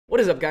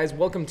What is up, guys?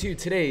 Welcome to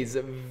today's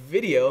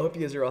video. Hope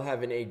you guys are all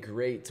having a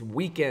great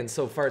weekend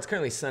so far. It's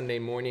currently Sunday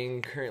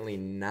morning, currently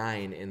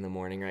 9 in the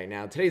morning right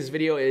now. Today's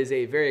video is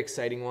a very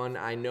exciting one.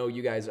 I know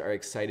you guys are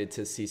excited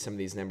to see some of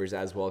these numbers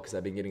as well, because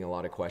I've been getting a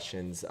lot of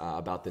questions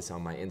about this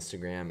on my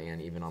Instagram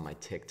and even on my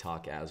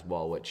TikTok as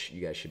well, which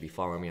you guys should be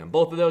following me on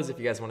both of those if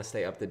you guys want to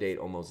stay up to date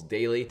almost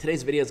daily.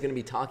 Today's video is going to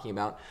be talking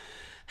about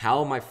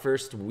how my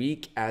first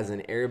week as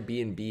an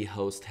Airbnb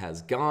host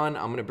has gone.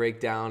 I'm gonna break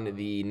down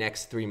the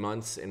next 3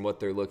 months and what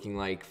they're looking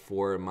like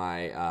for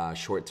my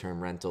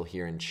short-term rental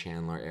here in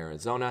Chandler,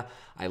 Arizona.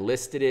 I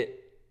listed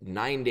it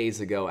 9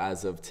 days ago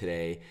as of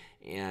today,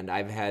 and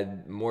I've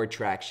had more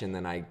traction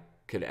than I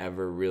could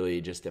ever really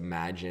just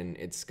imagine.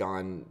 It's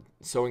gone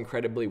so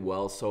incredibly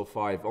well so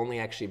far. I've only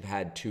actually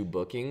had 2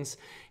 bookings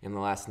in the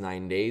last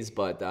 9 days,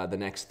 but the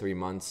next 3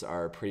 months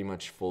are pretty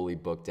much fully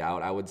booked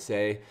out, I would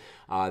say.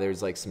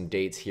 There's like some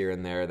dates here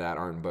and there that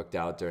aren't booked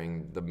out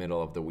during the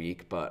middle of the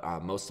week,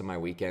 but most of my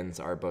weekends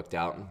are booked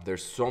out.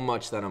 There's so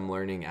much that I'm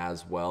learning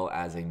as well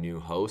as a new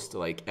host.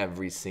 Like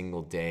every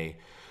single day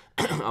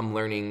I'm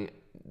learning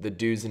the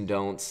do's and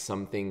don'ts,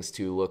 some things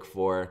to look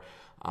for,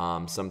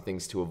 some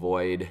things to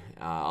avoid.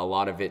 A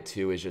lot of it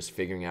too is just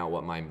figuring out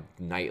what my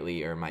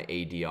nightly or my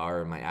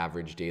ADR or my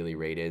average daily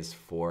rate is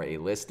for a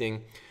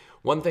listing.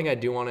 One thing I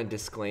do want to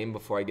disclaim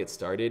before I get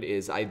started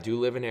is I do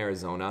live in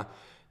Arizona.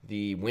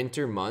 The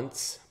winter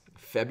months,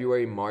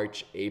 February,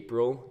 March,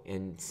 April,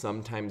 and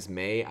sometimes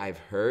May, I've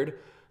heard,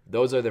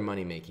 those are the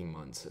money-making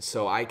months.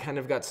 So I kind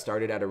of got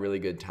started at a really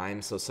good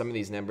time. So some of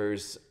these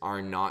numbers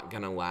are not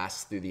gonna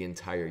last through the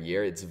entire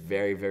year. It's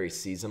very, very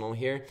seasonal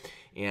here.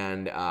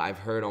 And I've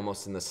heard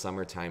almost in the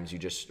summer times, you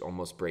just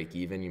almost break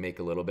even. You make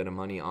a little bit of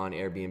money on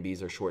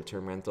Airbnbs or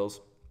short-term rentals,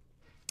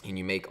 and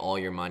you make all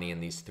your money in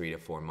these 3 to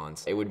 4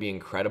 months. It would be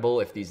incredible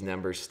if these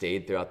numbers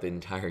stayed throughout the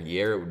entire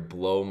year. It would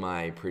blow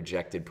my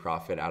projected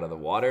profit out of the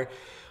water.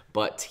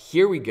 But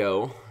here we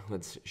go.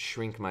 Let's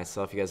shrink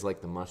myself. You guys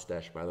like the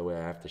mustache, by the way.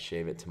 I have to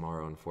shave it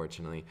tomorrow,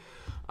 unfortunately.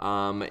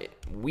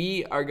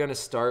 We are gonna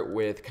start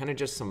with kind of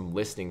just some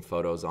listing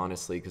photos,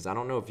 honestly, because I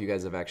don't know if you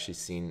guys have actually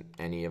seen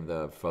any of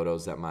the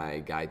photos that my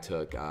guy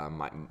took.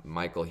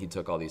 Michael, he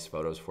took all these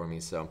photos for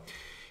me. So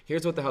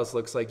here's what the house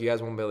looks like. You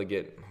guys won't be able to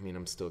get, I mean,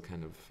 I'm still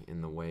kind of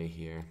in the way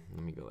here.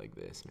 Let me go like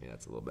this. Maybe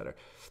that's a little better.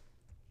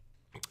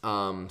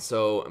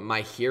 So my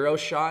hero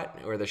shot,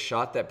 or the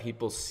shot that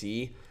people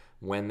see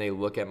when they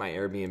look at my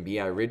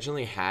Airbnb, I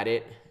originally had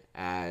it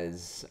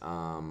as,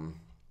 let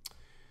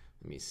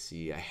me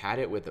see, I had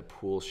it with a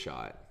pool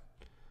shot.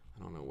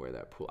 I don't know where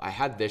that pool, I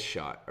had this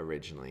shot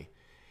originally,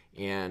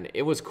 and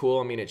it was cool.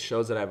 I mean, it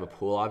shows that I have a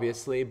pool,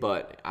 obviously,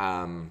 but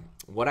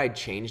what I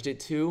changed it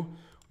to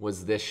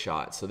was this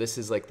shot. So this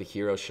is like the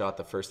hero shot,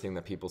 the first thing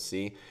that people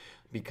see.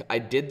 I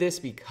did this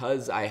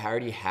because I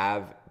already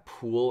have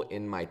pool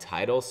in my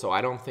title, so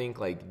I don't think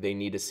like they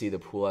need to see the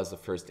pool as the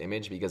first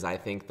image, because I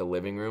think the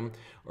living room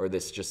or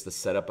just the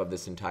setup of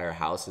this entire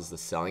house is the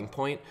selling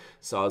point.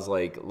 So I was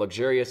like,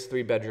 luxurious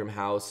 3-bedroom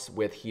house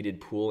with heated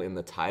pool in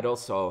the title.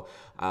 So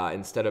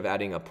instead of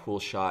adding a pool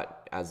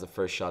shot as the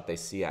first shot they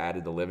see, I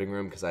added the living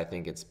room because I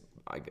think it's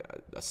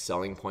a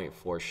selling point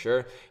for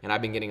sure, and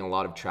I've been getting a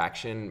lot of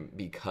traction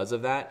because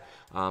of that.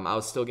 I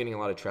was still getting a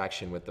lot of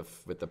traction with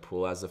the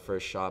pool as the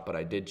first shot, but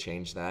I did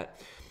change that.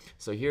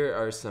 So here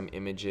are some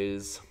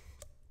images.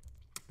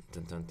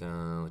 Dun, dun,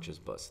 dun. Let's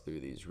just bust through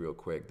these real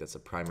quick. That's a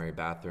primary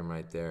bathroom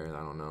right there.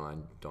 I don't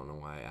know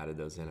why I added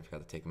those in. I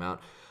forgot to take them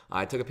out.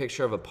 I took a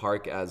picture of a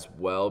park as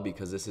well,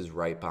 because this is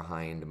right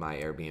behind my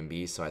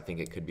Airbnb, so I think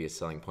it could be a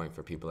selling point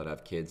for people that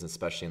have kids,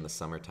 especially in the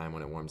summertime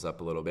when it warms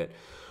up a little bit.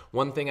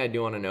 One thing I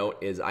do want to note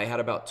is I had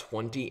about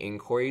 20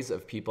 inquiries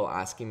of people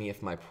asking me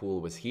if my pool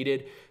was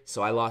heated,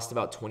 so I lost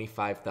about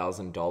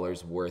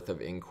 $25,000 worth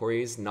of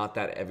inquiries. Not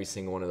that every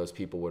single one of those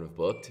people would have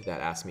booked that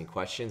asked me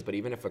questions, but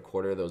even if a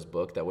quarter of those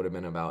booked, that would have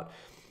been about,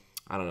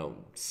 I don't know,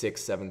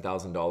 $6,000 to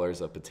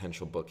 $7,000 of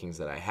potential bookings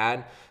that I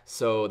had.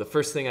 So the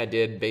first thing I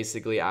did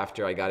basically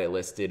after I got it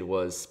listed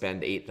was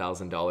spend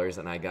 $8,000,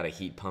 and I got a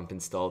heat pump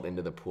installed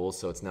into the pool.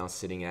 So it's now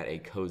sitting at a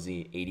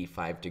cozy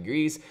 85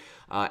 degrees.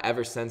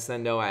 Ever since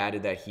then though, I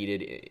added that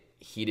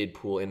heated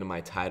pool into my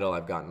title.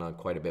 I've gotten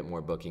quite a bit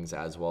more bookings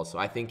as well. So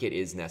I think it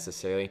is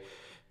necessary,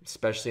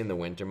 especially in the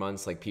winter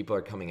months. Like, people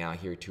are coming out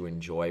here to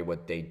enjoy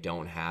what they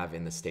don't have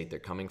in the state they're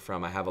coming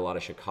from. I have a lot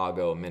of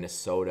Chicago,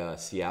 Minnesota,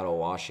 Seattle,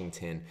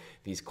 Washington,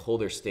 these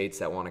colder states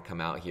that want to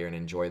come out here and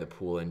enjoy the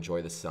pool,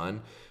 enjoy the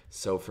sun.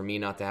 So for me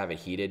not to have it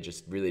heated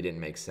just really didn't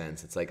make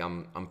sense. It's like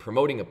I'm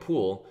promoting a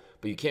pool,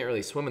 but you can't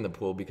really swim in the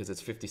pool because it's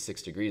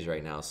 56 degrees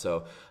right now.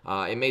 So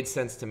it made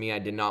sense to me. I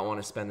did not want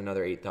to spend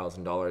another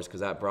 $8,000,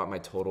 because that brought my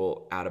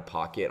total out of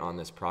pocket on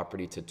this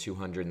property to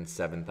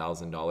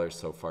 $207,000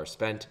 so far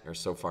spent, or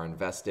so far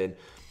invested.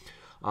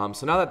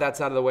 So now that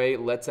that's out of the way,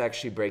 let's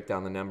actually break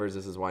down the numbers.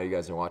 This is why you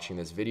guys are watching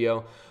this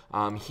video.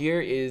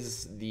 Here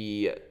is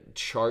the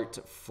chart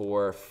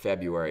for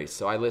February.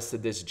 So I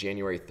listed this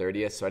January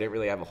 30th, so I didn't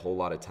really have a whole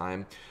lot of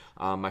time.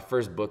 My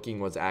first booking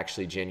was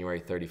actually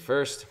January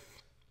 31st.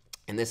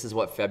 And this is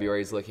what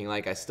February is looking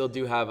like. I still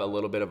do have a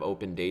little bit of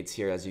open dates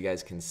here, as you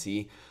guys can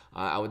see.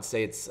 I would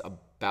say it's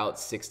about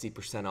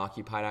 60%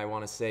 occupied, I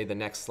want to say. The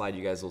next slide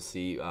you guys will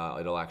see,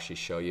 it'll actually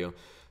show you.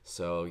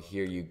 So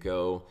here you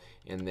go.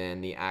 And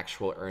then the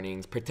actual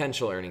earnings,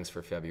 potential earnings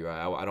for February.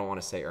 I don't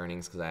want to say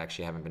earnings because I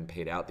actually haven't been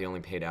paid out. The only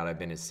paid out I've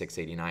been is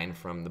 $689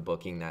 from the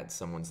booking that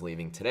someone's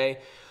leaving today.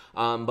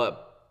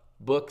 But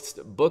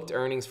booked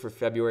earnings for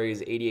February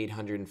is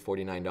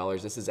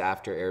 $8,849. This is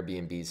after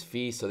Airbnb's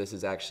fee. So this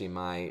is actually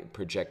my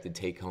projected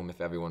take home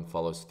if everyone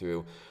follows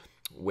through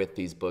with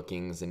these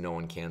bookings and no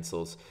one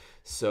cancels.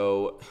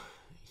 So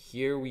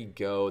here we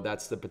go.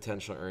 That's the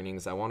potential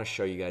earnings. I want to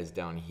show you guys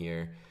down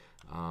here.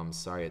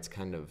 Sorry, it's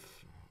kind of,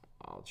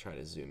 I'll try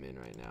to zoom in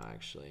right now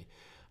actually.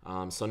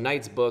 So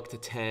nights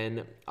booked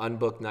 10,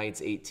 unbooked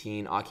nights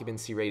 18,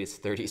 occupancy rate is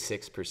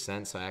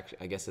 36%, so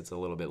I guess it's a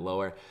little bit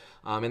lower.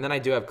 And then I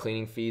do have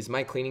cleaning fees.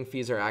 My cleaning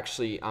fees are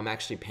actually, I'm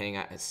actually paying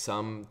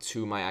some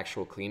to my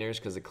actual cleaners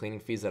because the cleaning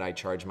fees that I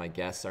charge my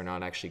guests are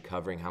not actually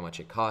covering how much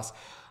it costs.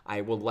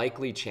 I will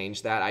likely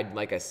change that.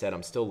 Like I said,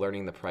 I'm still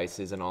learning the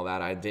prices and all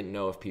that. I didn't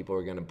know if people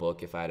were gonna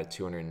book if I had a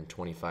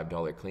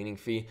 $225 cleaning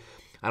fee.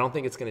 I don't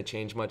think it's going to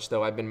change much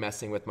though. I've been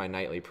messing with my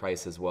nightly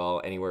price as well,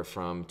 anywhere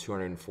from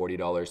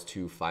 $240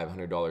 to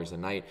 $500 a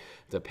night,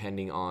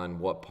 depending on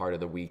what part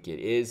of the week it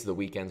is. The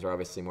weekends are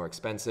obviously more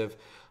expensive.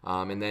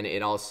 And then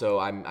it also,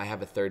 I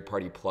have a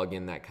third-party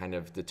plugin that kind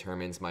of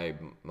determines my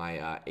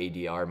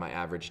ADR, my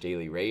average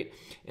daily rate.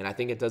 And I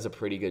think it does a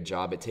pretty good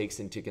job. It takes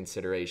into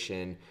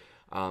consideration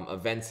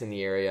events in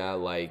the area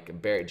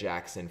like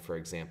Barrett-Jackson, for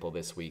example,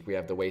 this week. We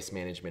have the Waste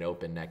Management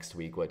Open next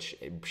week, which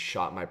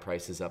shot my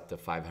prices up to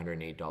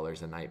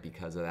 $508 a night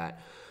because of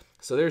that.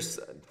 So there's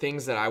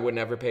things that I would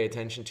never pay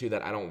attention to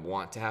that I don't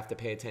want to have to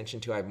pay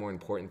attention to. I have more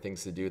important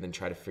things to do than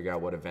try to figure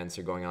out what events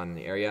are going on in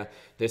the area.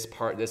 This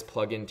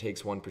plugin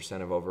takes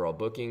 1% of overall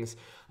bookings,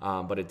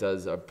 but it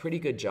does a pretty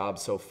good job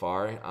so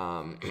far.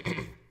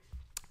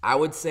 I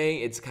would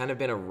say it's kind of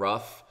been a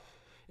rough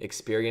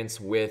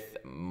experience with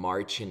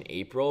March and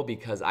April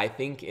because I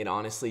think it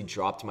honestly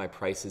dropped my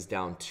prices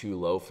down too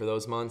low for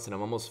those months, and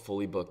I'm almost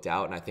fully booked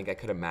out, and I think I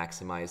could have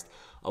maximized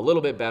a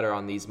little bit better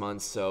on these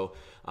months. So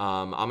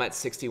I'm at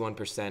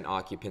 61%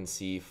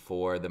 occupancy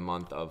for the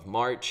month of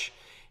March,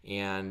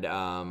 and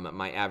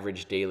my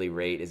average daily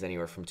rate is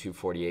anywhere from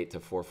 $248 to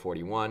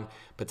 $441.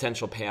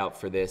 Potential payout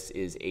for this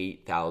is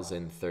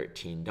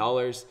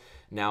 $8,013.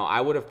 Now,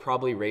 I would have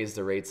probably raised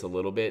the rates a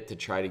little bit to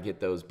try to get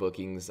those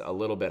bookings a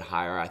little bit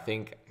higher. I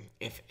think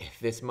if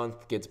this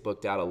month gets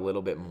booked out a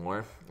little bit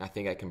more, I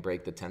think I can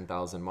break the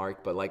 10,000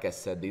 mark. But like I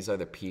said, these are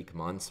the peak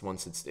months.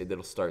 Once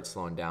it'll start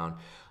slowing down,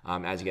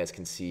 as you guys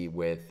can see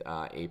with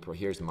April.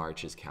 Here's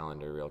March's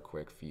calendar real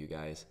quick for you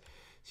guys,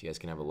 so you guys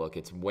can have a look.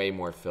 It's way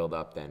more filled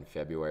up than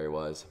February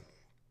was.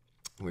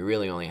 We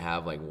really only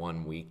have like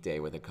one weekday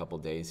with a couple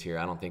days here.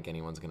 I don't think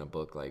anyone's gonna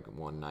book like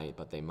one night,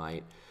 but they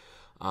might.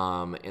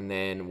 And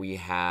then we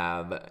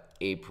have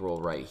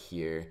April right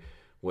here,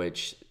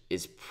 which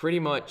is pretty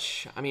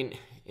much, I mean,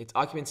 its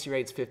occupancy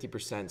rate's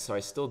 50%, so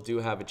I still do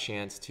have a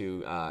chance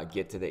to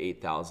get to the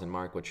 8,000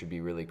 mark, which would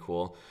be really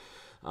cool.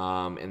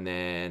 And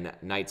then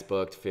nights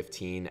booked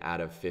 15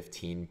 out of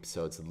 15,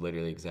 so it's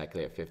literally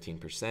exactly at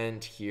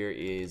 15%. Here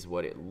is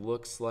what it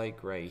looks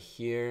like right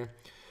here.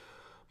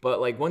 But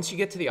like once you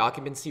get to the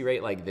occupancy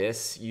rate like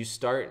this, you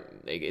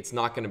start, like, it's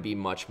not going to be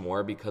much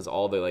more because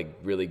all the like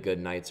really good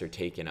nights are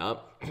taken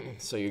up.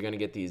 So you're going to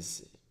get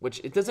these,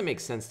 which it doesn't make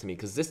sense to me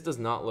because this does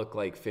not look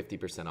like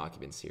 50%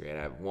 occupancy rate.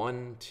 I have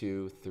 1,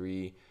 2,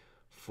 3,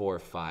 4,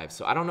 5.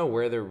 So I don't know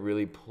where they're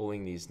really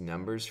pulling these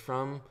numbers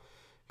from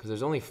because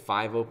there's only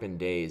 5 open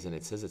days and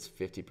it says it's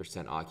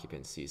 50%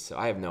 occupancy. So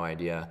I have no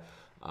idea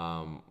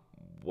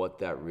what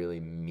that really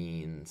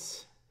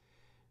means.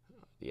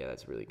 Yeah,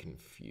 that's really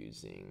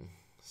confusing.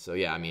 So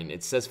yeah, I mean,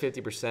 it says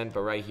 50%,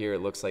 but right here, it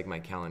looks like my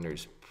calendar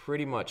is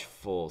pretty much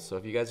full. So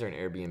if you guys are an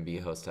Airbnb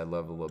host, I'd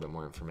love a little bit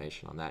more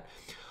information on that.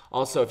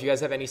 Also, if you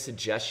guys have any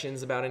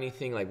suggestions about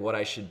anything, like what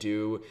I should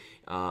do,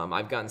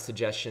 I've gotten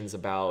suggestions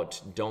about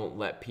don't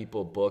let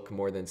people book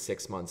more than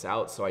 6 months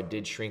out. So I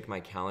did shrink my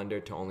calendar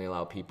to only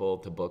allow people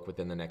to book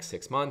within the next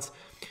 6 months.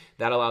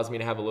 That allows me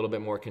to have a little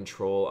bit more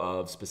control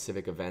of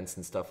specific events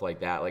and stuff like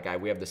that. Like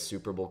we have the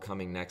Super Bowl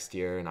coming next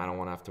year, and I don't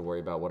want to have to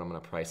worry about what I'm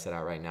going to price it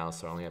out right now.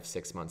 So I only have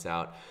 6 months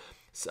out.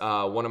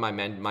 One of my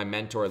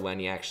mentor,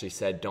 Lenny, actually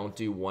said, don't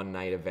do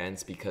one-night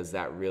events because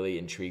that really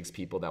intrigues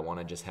people that want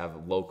to just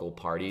have local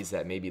parties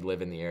that maybe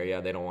live in the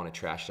area. They don't want to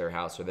trash their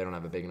house or they don't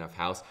have a big enough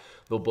house.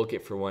 They'll book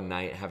it for one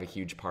night, have a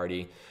huge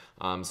party.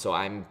 So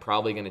I'm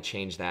probably going to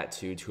change that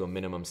to a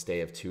minimum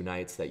stay of 2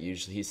 nights. That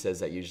usually, he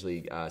says, that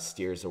usually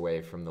steers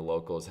away from the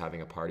locals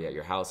having a party at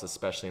your house,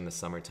 especially in the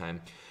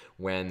summertime,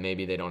 when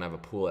maybe they don't have a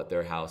pool at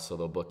their house, so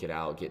they'll book it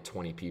out, get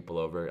 20 people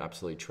over,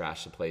 absolutely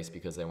trash the place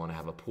because they want to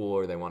have a pool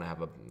or they want to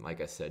have,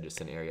 like I said,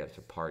 just an area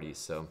to party.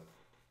 So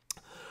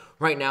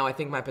right now, I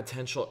think my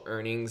potential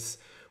earnings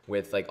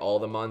with like all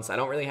the months. I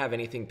don't really have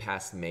anything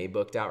past May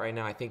booked out right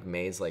now. I think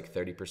May is like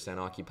 30%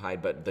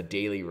 occupied, but the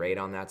daily rate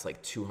on that's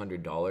like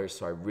 $200.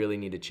 So I really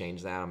need to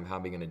change that. I'm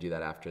probably going to do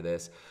that after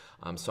this.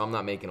 So I'm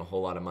not making a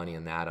whole lot of money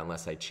in that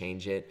unless I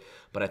change it.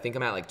 But I think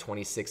I'm at like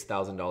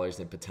 $26,000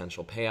 in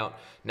potential payout.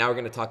 Now we're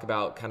going to talk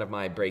about kind of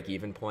my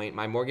break-even point.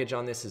 My mortgage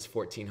on this is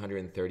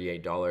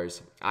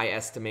 $1,438. I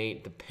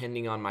estimate,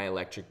 depending on my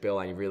electric bill,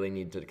 I really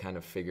need to kind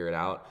of figure it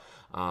out.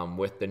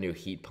 With the new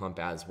heat pump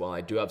as well.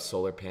 I do have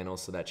solar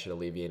panels, so that should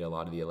alleviate a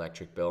lot of the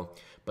electric bill.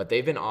 But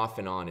they've been off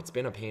and on. It's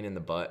been a pain in the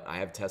butt. I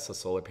have Tesla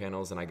solar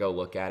panels, and I go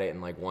look at it,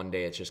 and like one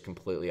day it's just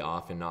completely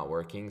off and not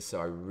working.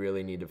 So I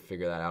really need to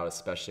figure that out,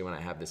 especially when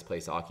I have this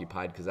place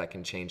occupied, because that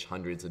can change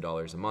hundreds of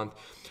dollars a month.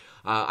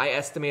 I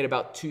estimate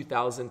about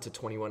 $2,000 to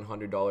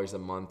 $2,100 a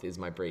month is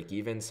my break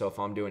even. So if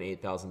I'm doing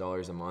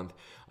 $8,000 a month,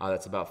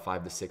 that's about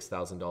 $5,000 to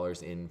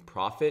 $6,000 in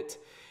profit.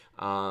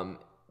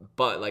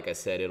 But like I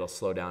said, it'll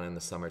slow down in the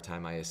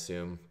summertime, I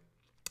assume.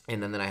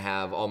 And then I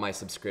have all my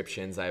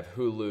subscriptions. I have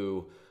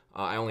Hulu.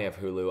 I only have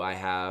Hulu. I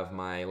have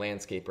my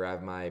landscaper. I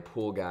have my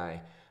pool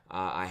guy.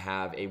 I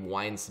have a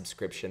wine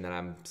subscription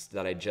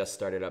that I just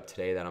started up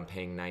today that I'm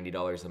paying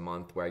 $90 a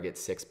month, where I get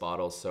 6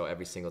 bottles. So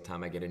every single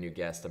time I get a new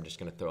guest, I'm just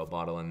going to throw a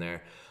bottle in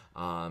there.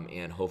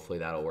 And hopefully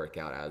that'll work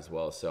out as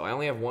well. So I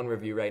only have 1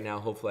 review right now.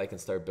 Hopefully I can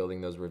start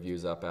building those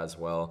reviews up as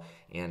well.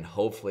 And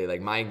hopefully,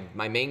 like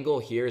my main goal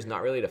here is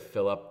not really to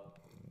fill up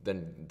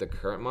the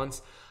current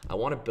months. I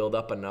want to build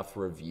up enough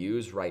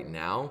reviews right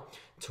now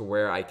to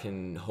where I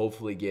can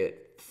hopefully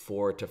get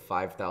 $4,000 to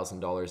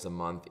 $5,000 a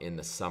month in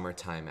the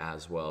summertime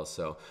as well.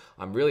 So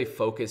I'm really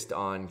focused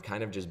on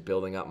kind of just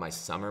building up my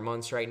summer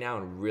months right now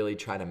and really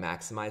try to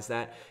maximize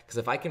that. Because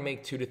if I can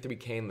make 2 to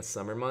 3K in the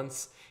summer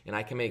months and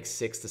I can make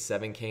 6 to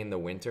 7K in the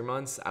winter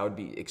months, I would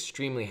be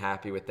extremely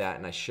happy with that.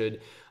 And I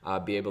should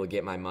be able to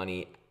get my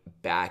money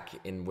back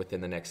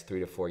within the next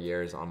 3 to 4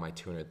 years on my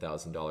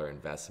 $200,000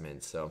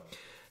 investment. So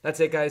that's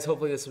it, guys.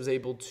 Hopefully this was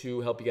able to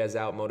help you guys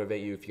out,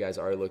 motivate you if you guys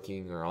are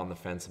looking or on the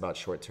fence about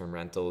short-term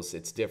rentals.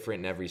 It's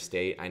different in every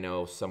state. I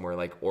know somewhere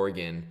like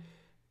Oregon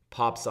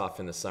pops off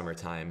in the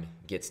summertime,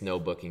 gets no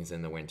bookings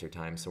in the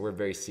wintertime. So we're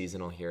very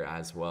seasonal here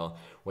as well,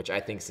 which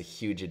I think is a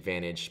huge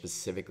advantage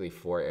specifically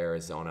for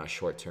Arizona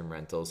short-term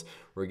rentals.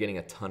 We're getting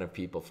a ton of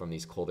people from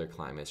these colder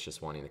climates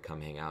just wanting to come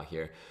hang out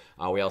here.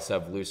 We also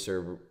have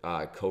looser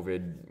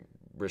COVID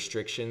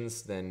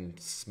restrictions than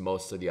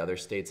most of the other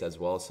states as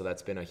well. So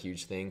that's been a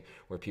huge thing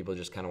where people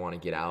just kind of want to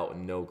get out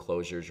and no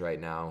closures right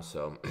now.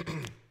 So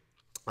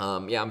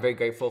yeah, I'm very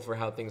grateful for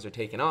how things are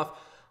taking off.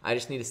 I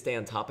just need to stay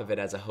on top of it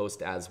as a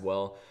host as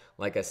well.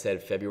 Like I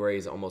said, February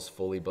is almost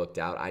fully booked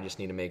out. I just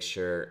need to make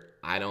sure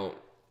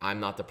I'm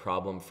not the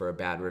problem for a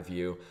bad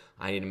review.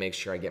 I need to make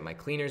sure I get my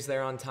cleaners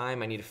there on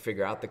time. I need to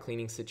figure out the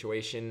cleaning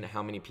situation,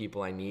 how many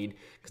people I need.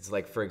 Because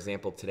like, for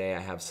example, today I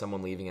have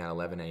someone leaving at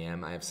 11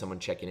 a.m. I have someone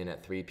checking in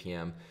at 3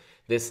 p.m.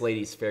 This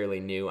lady's fairly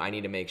new. I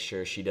need to make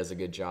sure she does a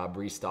good job,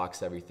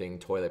 restocks everything,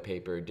 toilet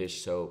paper,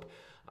 dish soap,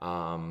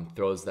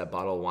 throws that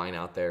bottle of wine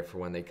out there for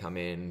when they come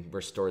in,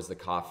 restores the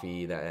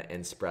coffee, the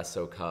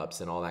espresso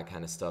cups and all that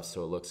kind of stuff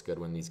so it looks good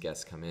when these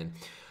guests come in.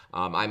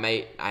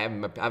 I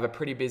have a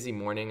pretty busy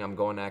morning. I'm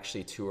going to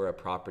actually tour a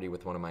property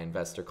with one of my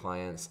investor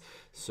clients.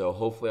 So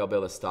hopefully I'll be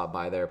able to stop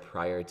by there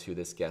prior to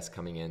this guest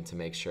coming in to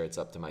make sure it's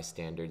up to my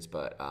standards,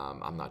 but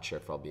I'm not sure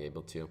if I'll be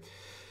able to.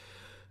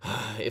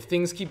 If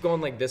things keep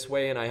going like this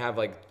way and I have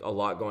like a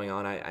lot going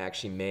on, I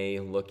actually may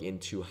look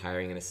into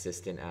hiring an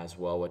assistant as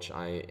well, which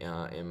I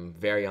am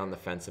very on the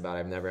fence about.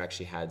 I've never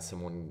actually had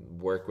someone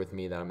work with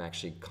me that I'm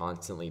actually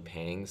constantly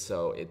paying.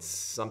 So it's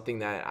something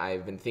that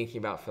I've been thinking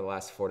about for the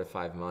last 4 to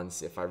 5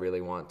 months if I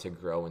really want to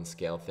grow and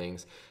scale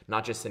things,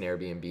 not just in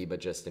Airbnb, but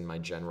just in my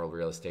general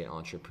real estate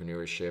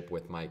entrepreneurship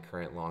with my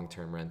current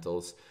long-term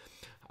rentals.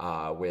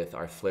 With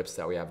our flips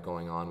that we have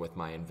going on with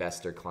my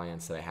investor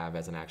clients that I have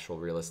as an actual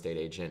real estate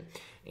agent.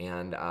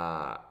 And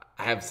I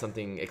have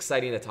something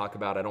exciting to talk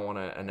about. I don't want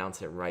to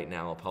announce it right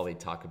now. I'll probably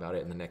talk about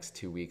it in the next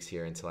 2 weeks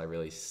here until I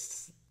really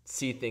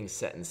see things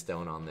set in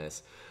stone on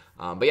this.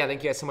 But yeah,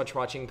 thank you guys so much for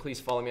watching.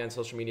 Please follow me on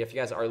social media. If you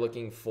guys are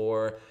looking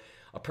for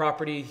a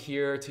property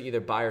here to either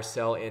buy or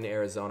sell in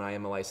Arizona, I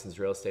am a licensed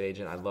real estate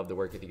agent. I'd love to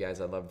work with you guys.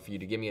 I'd love for you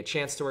to give me a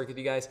chance to work with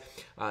you guys.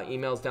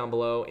 Emails down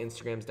below,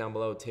 Instagram's down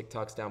below,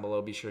 TikTok's down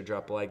below. Be sure to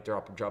drop a like,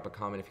 drop a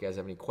comment if you guys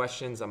have any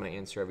questions. I'm going to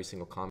answer every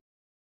single comment.